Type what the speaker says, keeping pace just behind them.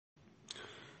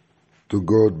To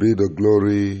God be the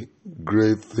glory,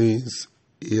 great things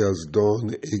He has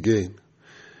done again.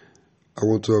 I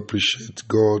want to appreciate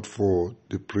God for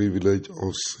the privilege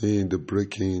of seeing the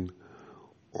breaking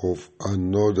of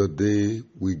another day.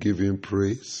 We give Him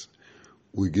praise,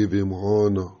 we give Him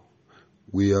honor,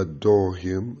 we adore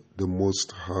Him, the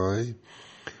Most High,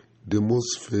 the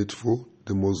most faithful,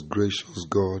 the most gracious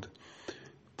God.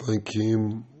 Thank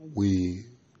Him. We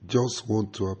just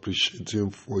want to appreciate Him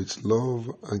for His love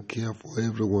and care for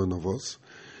every one of us.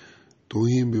 To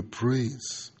Him be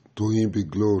praise, to Him be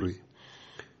glory.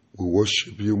 We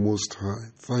worship You, Most High.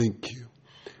 Thank You.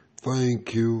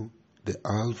 Thank You, the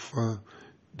Alpha,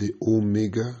 the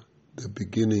Omega, the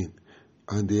beginning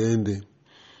and the ending.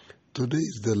 Today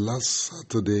is the last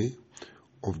Saturday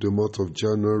of the month of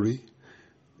January.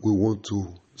 We want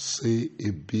to say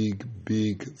a big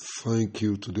thank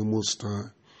you to the Most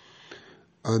High.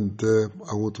 And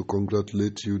I want to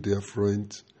congratulate you, dear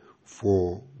friends,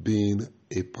 for being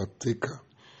a partaker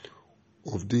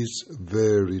of this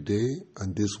very day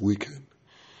and this weekend.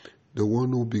 The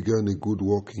one who began a good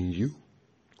work in you,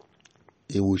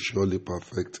 He will surely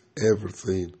perfect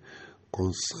everything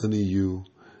concerning you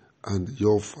and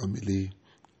your family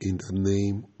in the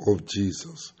name of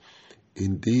Jesus.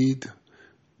 Indeed,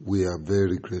 we are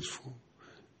very grateful.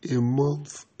 A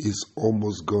month is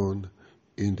almost gone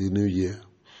in the new year,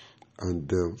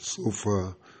 and so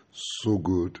far, so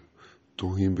good.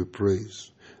 To Him be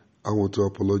praised. I want to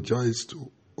apologize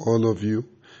to all of you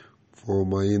for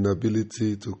my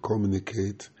inability to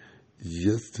communicate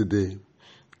yesterday.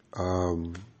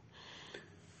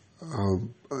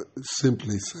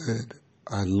 Simply said,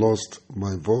 I lost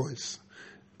my voice.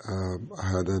 I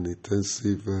had an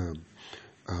intensive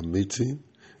meeting,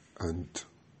 and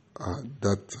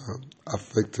that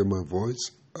affected my voice.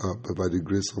 But by the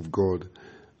grace of God,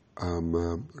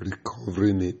 I'm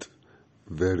recovering it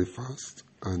very fast.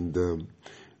 And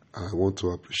I want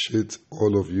to appreciate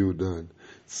all of you that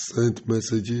sent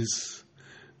messages,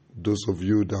 those of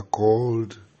you that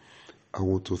called. I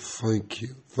want to thank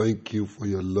you. Thank you for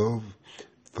your love.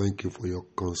 Thank you for your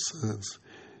concerns.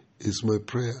 It's my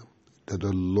prayer that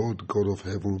the Lord God of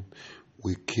heaven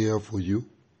will care for you.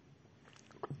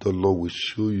 The Lord will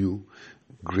show you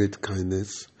great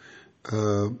kindness.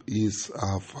 He is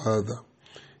our Father.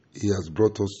 He has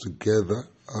brought us together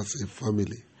as a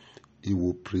family. He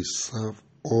will preserve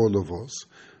all of us.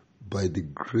 By the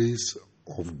grace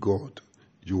of God,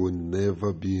 you will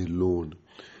never be alone.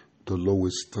 The Lord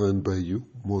will stand by you,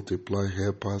 multiply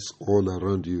helpers all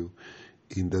around you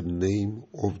in the name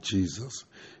of Jesus.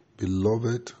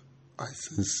 Beloved, I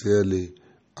sincerely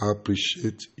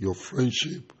appreciate your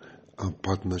friendship and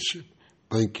partnership.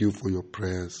 Thank you for your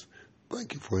prayers.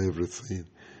 Thank you for everything.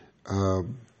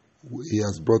 He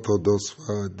has brought us thus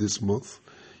far this month.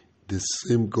 The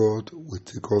same God will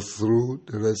take us through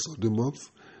the rest of the month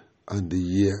and the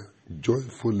year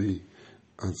joyfully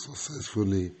and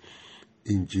successfully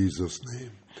in Jesus'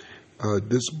 name.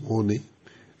 This morning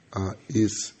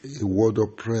is a word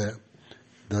of prayer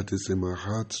that is in my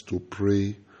heart to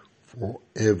pray for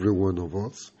every one of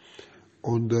us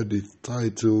under the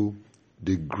title,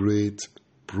 The Great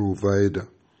Provider.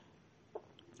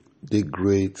 The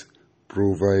Great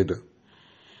Provider.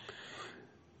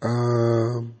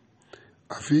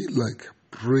 I feel like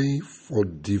praying for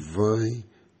divine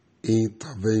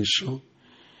intervention,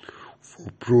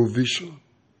 for provision,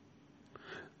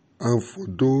 and for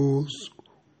those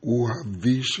who have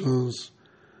visions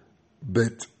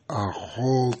but are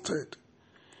halted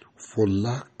for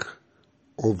lack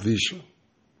of vision.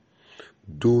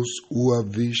 Those who have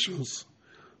visions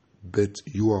but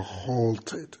you are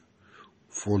halted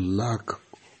for lack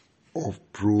of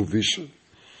provision.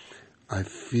 I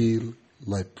feel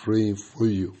like praying for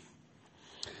you.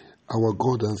 Our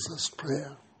God answers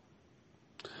prayer.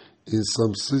 In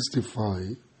Psalm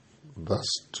 65,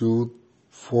 verse 2,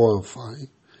 4 and 5,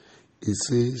 it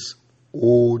says,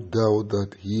 O thou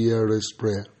that hearest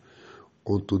prayer,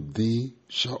 unto thee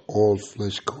shall all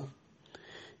flesh come.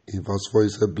 In verse 4 it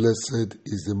says, Blessed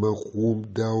is the man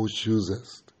whom thou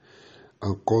choosest,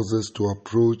 and causest to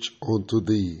approach unto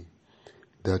thee,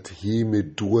 that he may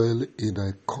dwell in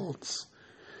thy courts.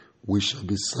 We shall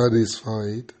be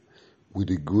satisfied with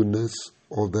the goodness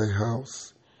of thy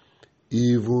house,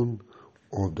 even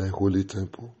of thy holy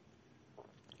temple.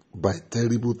 By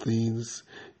terrible things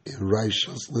in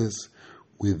righteousness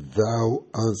wilt thou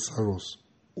answer us,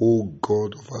 O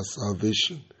God of our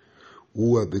salvation,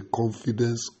 who are the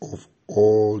confidence of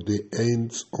all the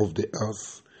ends of the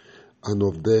earth, and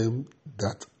of them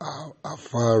that are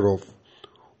afar off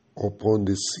upon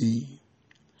the sea.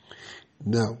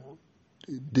 Now,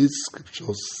 this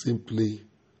scripture simply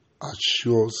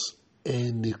assures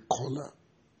any caller,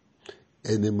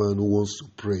 any man who wants to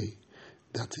pray,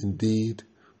 that indeed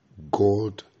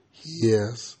God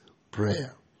hears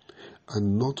prayer.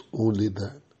 And not only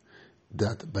that,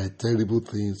 that by terrible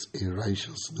things in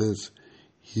righteousness,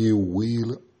 He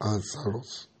will answer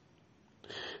us.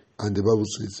 And the Bible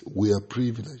says we are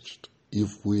privileged if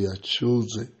we are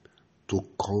chosen to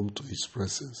come to His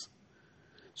presence.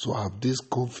 So I have this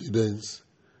confidence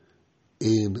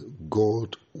in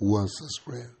God who answers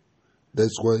prayer.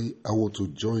 That's why I want to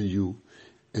join you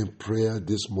in prayer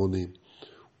this morning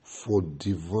for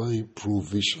divine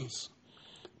provisions,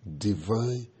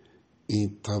 divine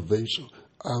intervention.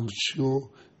 I'm sure,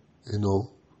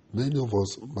 many of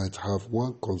us might have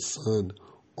one concern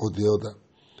or the other.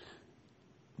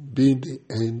 Being the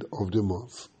end of the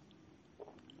month,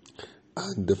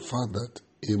 and the fact that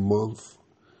a month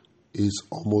is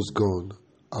almost gone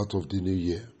out of the new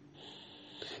year.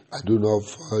 I don't know how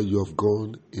far you have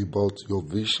gone about your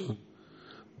vision,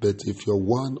 but if you're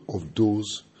one of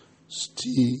those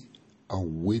still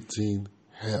awaiting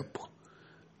help,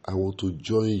 I want to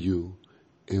join you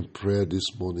in prayer this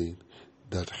morning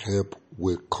that help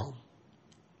will come.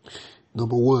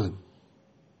 Number one,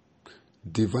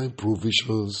 divine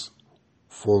provisions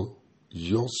for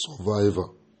your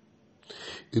survival.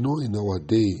 In our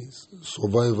days,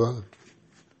 survival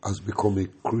has become a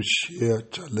crucial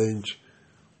challenge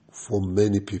for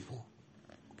many people.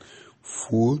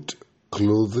 Food,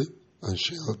 clothing, and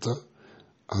shelter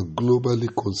are globally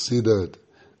considered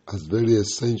as very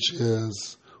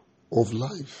essentials of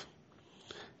life,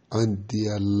 and they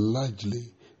are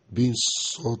largely being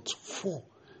sought for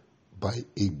by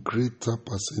a greater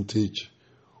percentage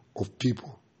of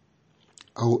people.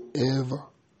 However,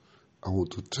 I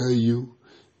want to tell you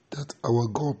that our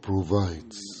God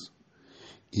provides.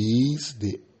 He is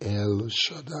the El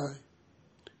Shaddai,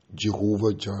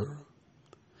 Jehovah Jireh.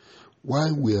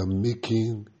 While we are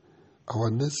making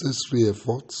our necessary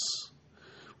efforts,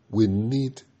 we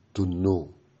need to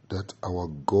know that our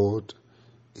God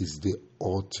is the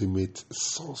ultimate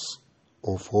source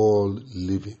of all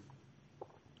living.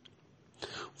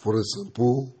 For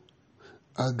example,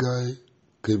 Agai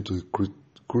came to a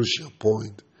crucial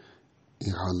point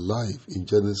in her life in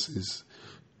Genesis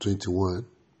 21,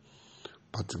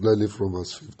 particularly from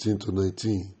verse 15 to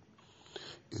 19.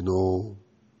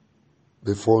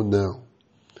 Before now,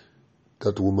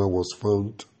 that woman was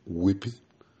found weeping,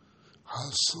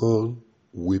 her son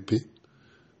weeping,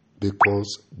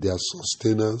 because their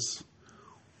sustenance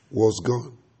was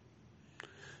gone.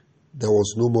 There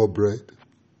was no more bread,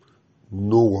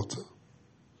 no water,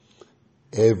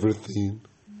 everything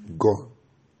gone.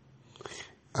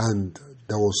 And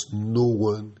there was no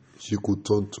one she could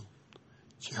turn to.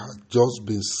 She had just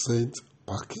been sent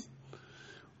packing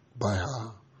by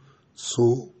her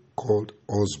so-called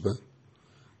husband.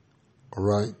 All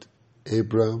right,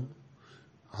 Abraham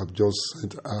had just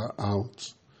sent her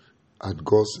out at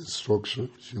God's instruction.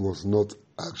 She was not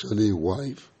actually a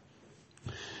wife.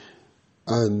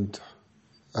 And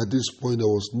at this point, there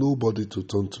was nobody to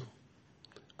turn to.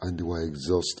 And they were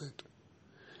exhausted.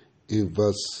 In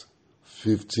verse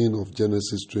 15 of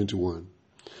Genesis 21,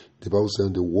 the Bible says,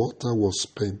 and the water was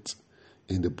spent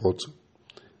in the bottle,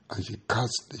 and she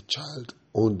cast the child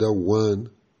under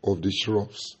one of the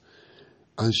shrubs.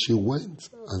 And she went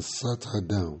and sat her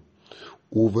down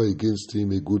over against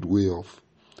him a good way off,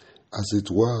 as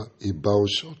it were a bow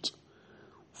shot.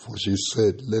 For she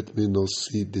said, let me not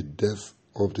see the death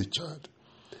of the child.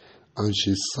 And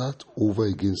she sat over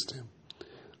against him,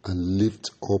 and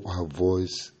lifted up her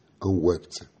voice and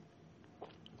wept.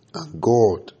 And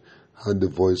God heard the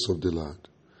voice of the Lord,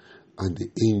 and the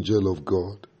angel of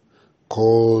God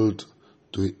called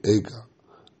to Hagar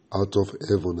out of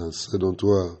heaven and said unto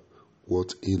her,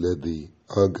 what aileth thee,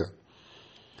 Hagar?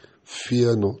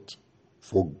 Fear not,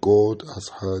 for God has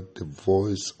heard the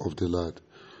voice of the lad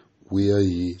where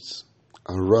he is.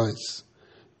 Arise,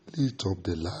 lift up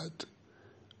the lad,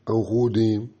 and hold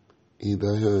him in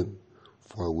thy hand,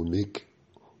 for I will make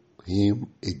him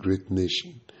a great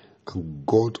nation. And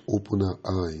God opened her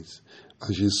eyes,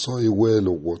 and she saw a well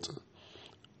of water.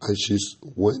 And she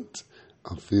went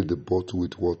and filled the bottle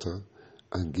with water,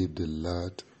 and gave the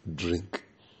lad drink.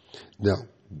 Now,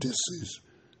 this is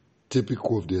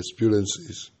typical of the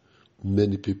experiences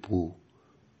many people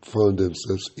found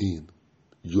themselves in.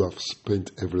 You have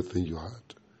spent everything you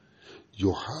had.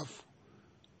 You have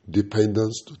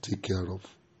dependents to take care of,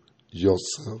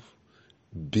 yourself,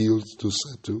 bills to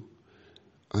settle,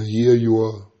 and here you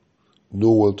are, no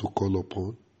one to call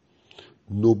upon,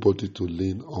 nobody to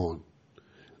lean on.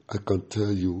 I can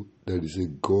tell you there is a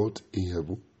God in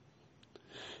heaven.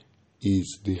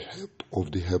 is the help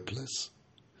of the helpless.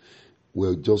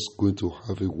 We're just going to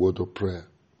have a word of prayer.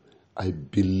 I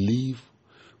believe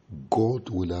God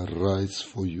will arise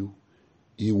for you.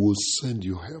 He will send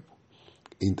you help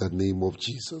in the name of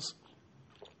Jesus.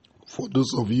 For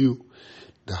those of you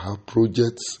that have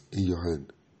projects in your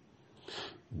hand,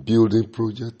 building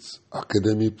projects,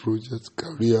 academic projects,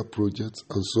 career projects,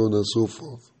 and so on and so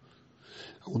forth,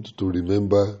 I want you to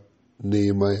remember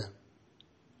Nehemiah.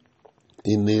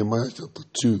 In Nehemiah chapter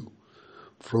 2,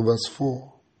 from verse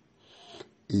 4,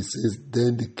 it says,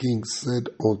 Then the king said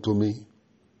unto me,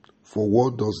 For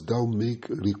what dost thou make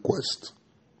request?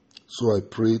 So I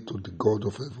prayed to the God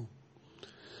of heaven.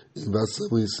 In verse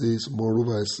 7 it says,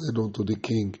 Moreover I said unto the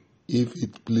king, If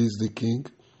it please the king,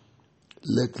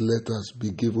 let letters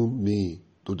be given me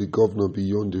to the governor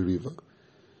beyond the river,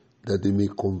 that they may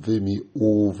convey me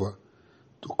over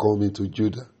to come into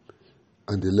Judah.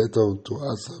 And the letter unto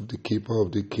Asaph, the keeper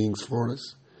of the king's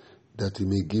forest, that he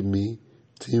may give me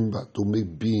timber to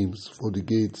make beams for the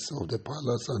gates of the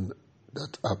palace and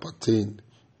that appertain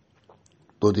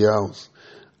to the house,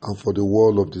 and for the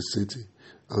wall of the city,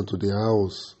 and to the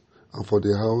house, and for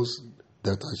the house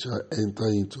that I shall enter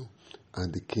into.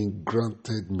 And the king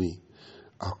granted me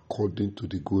according to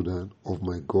the good hand of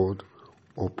my God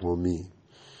upon me.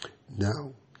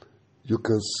 Now, you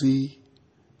can see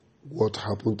what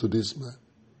happened to this man.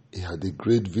 He had a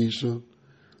great vision,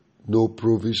 no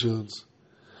provisions,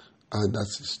 and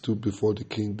as he stood before the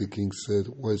king said,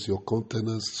 Why is your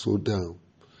countenance so down?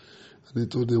 And he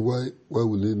told him, Why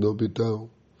will it not be down?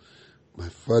 My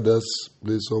father's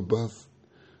place of birth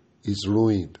is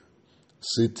ruined.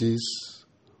 Cities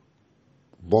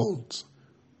burnt.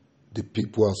 The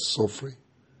people are suffering.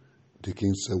 The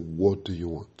king said, What do you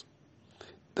want?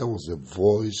 That was a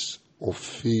voice of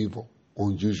favor,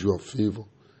 unusual favor,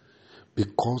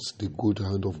 because the good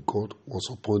hand of God was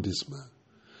upon this man.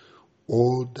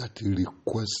 All that he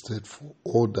requested for,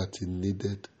 all that he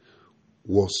needed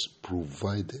was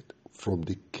provided from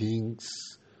the king's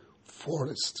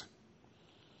forest.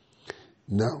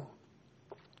 Now,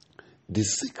 the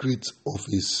secret of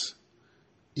his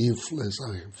influence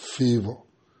and favor,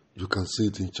 you can see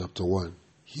it in chapter 1.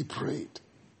 He prayed.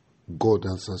 God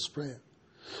answers prayer.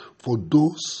 For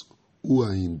those who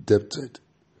are indebted,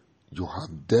 you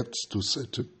have debts to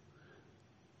settle.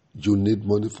 You need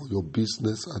money for your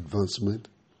business advancement.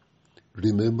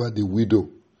 Remember the widow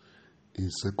in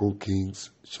 2 Kings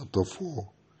chapter 4,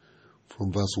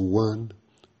 from verse 1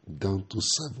 down to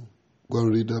 7. Go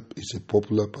and read up. It's a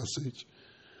popular passage.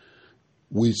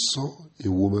 We saw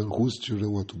a woman whose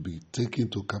children were to be taken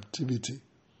to captivity.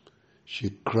 She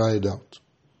cried out.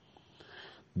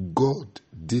 God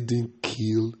didn't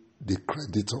kill the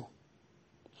creditor,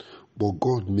 but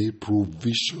God made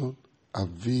provision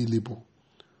available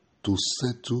to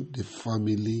settle the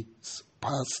family's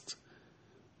past,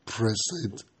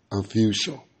 present, and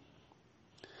future.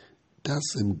 That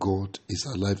same God is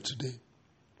alive today.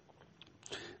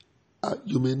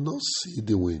 You may not see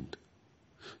the wind,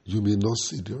 you may not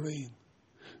see the rain,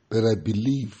 but I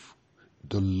believe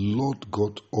the Lord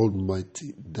God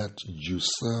Almighty that you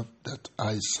serve, that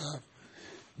I serve,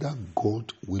 that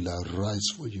God will arise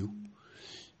for you.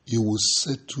 He will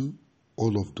settle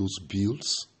all of those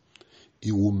bills.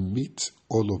 He will meet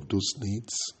all of those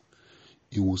needs.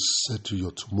 He will settle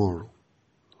your tomorrow.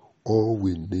 All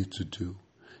we need to do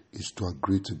is to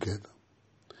agree together.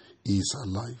 He is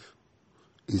alive.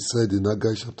 He said in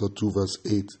Haggai chapter 2 verse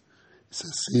 8, he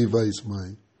says, Silver is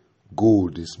mine,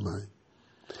 gold is mine.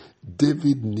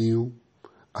 David knew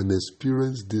and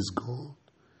experienced this God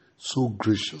so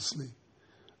graciously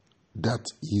that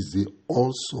he is the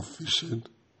all-sufficient,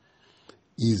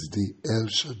 he is the El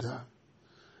Shaddai.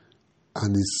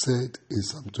 And he said in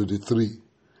Psalm 23,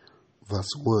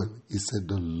 verse 1, he said,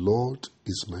 The Lord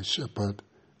is my shepherd,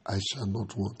 I shall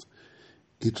not want.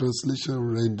 A translation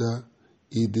render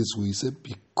it this way. He said,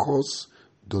 Because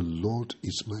the Lord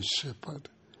is my shepherd,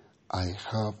 I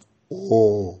have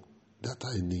all that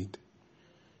I need.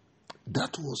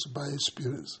 That was by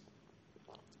experience.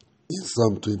 In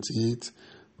Psalm 28,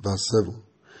 verse 7,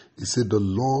 he said, The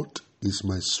Lord is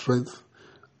my strength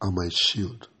and my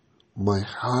shield. My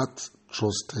heart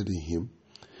trusted in him,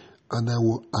 and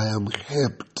I am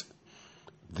helped.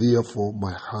 Therefore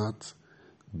my heart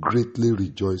greatly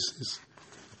rejoices,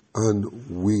 and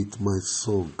with my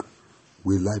song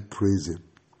will I praise him.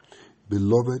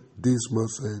 Beloved, this man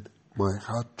said, my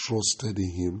heart trusted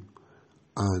in him,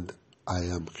 and I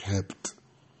am helped.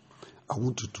 I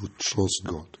want you to trust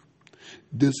God.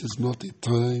 This is not a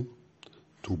time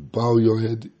to bow your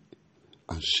head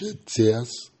and shed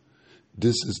tears.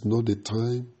 This is not a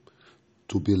time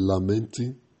to be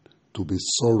lamenting, to be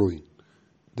sorrowing,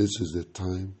 this is the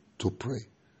time to pray.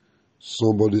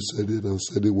 Somebody said it and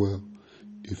said it well.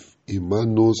 If a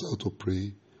man knows how to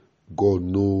pray, God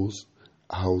knows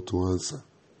how to answer.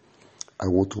 I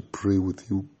want to pray with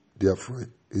you, dear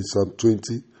friend. In Psalm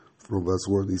 20, from verse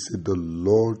 1, he said, the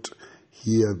Lord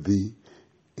hear thee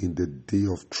in the day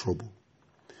of trouble.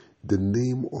 The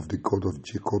name of the God of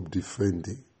Jacob defend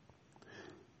thee.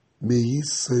 May he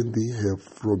send thee help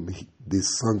from the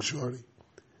sanctuary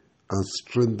and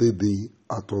strengthen thee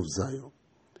out of Zion.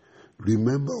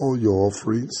 Remember all your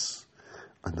offerings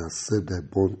and accept thy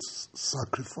burnt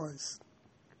sacrifice.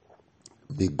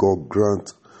 May God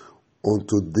grant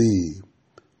unto thee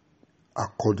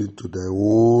according to thy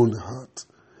own heart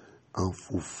and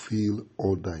fulfill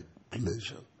all thy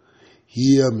pleasure.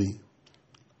 Hear me.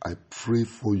 I pray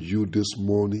for you this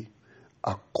morning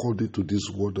according to this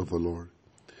word of the Lord.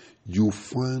 You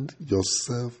find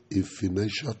yourself in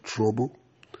financial trouble.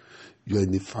 You are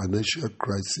in a financial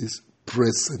crisis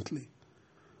presently.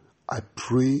 I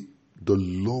pray the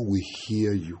Lord will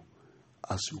hear you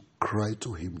as you cry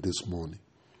to him this morning.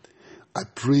 I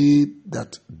pray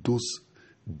that those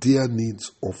dear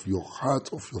needs of your heart,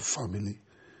 of your family,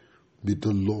 may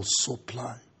the Lord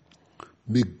supply.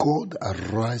 May God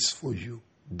arise for you.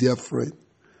 Dear friend,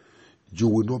 you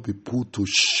will not be put to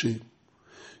shame.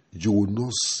 You will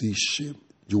not see shame.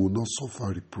 You will not suffer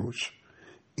reproach.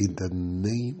 In the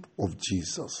name of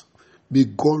Jesus. May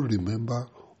God remember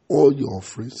all your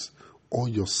offerings, all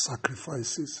your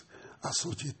sacrifices at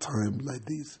such a time like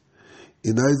this.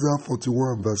 In Isaiah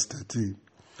 41 verse 13,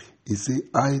 he says,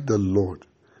 I, the Lord,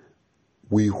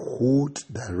 will hold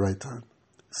thy right hand,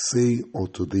 saying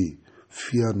unto thee,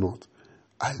 fear not,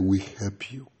 I will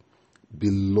help you.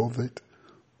 Beloved,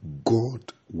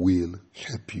 God will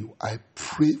help you. I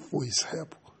pray for his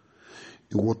help.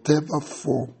 In whatever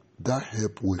form that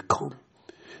help will come,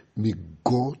 may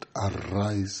God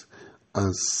arise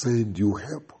and send you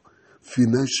help,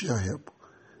 financial help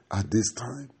at this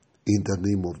time in the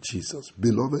name of Jesus.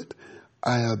 Beloved,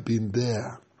 I have been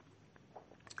there.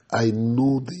 I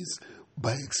know this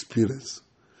by experience,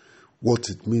 what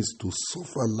it means to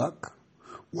suffer lack,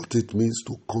 what it means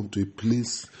to come to a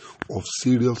place of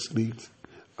serious need,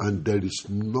 and there is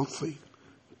nothing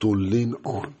to lean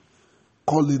on.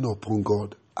 Calling upon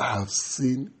God, I have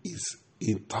seen his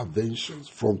interventions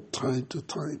from time to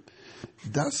time.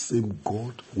 That same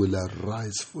God will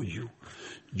arise for you.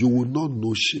 You will not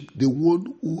know shame. The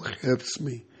one who helps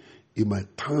me in my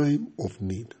time of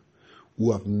need,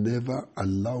 who have never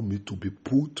allowed me to be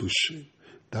put to shame,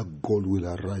 that God will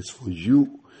arise for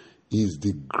you. He is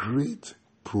the great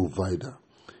provider.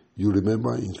 You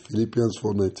remember in Philippians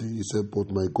 4:19, he said, but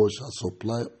my God shall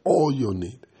supply all your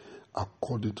need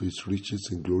according to his riches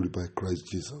in glory by Christ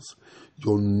Jesus.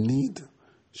 Your need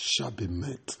shall be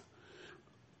met.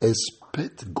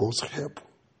 Expect God's help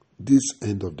this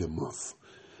end of the month.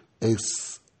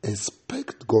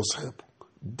 Expect God's help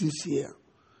this year.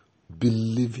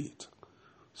 Believe it.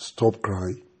 Stop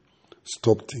crying.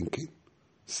 Stop thinking.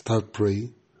 Start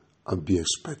praying and be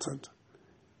expectant.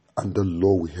 And the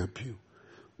Lord will help you.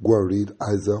 Go and read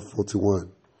Isaiah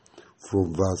 41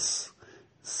 from verse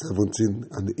 17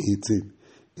 and 18.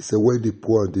 It said, when the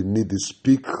poor and the needy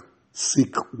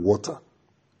seek water,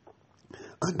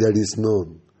 and there is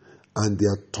none, and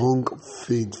their tongue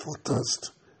faint for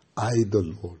thirst, I,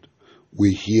 the Lord,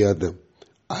 will hear them.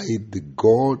 I, the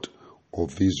God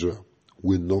of Israel,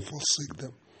 will not forsake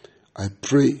them. I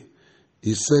pray,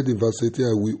 he said in verse 18,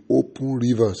 I will open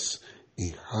rivers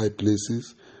in high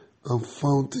places and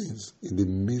fountains in the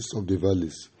midst of the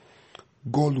valleys.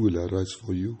 God will arise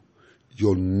for you.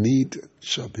 Your need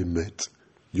shall be met.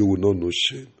 You will not know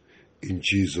shame. In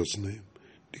Jesus' name,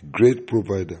 the great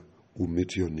provider will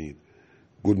meet your need.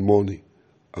 Good morning.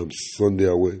 I'm Sunday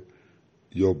Away,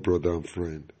 your brother and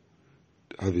friend.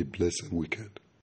 Have a blessed weekend.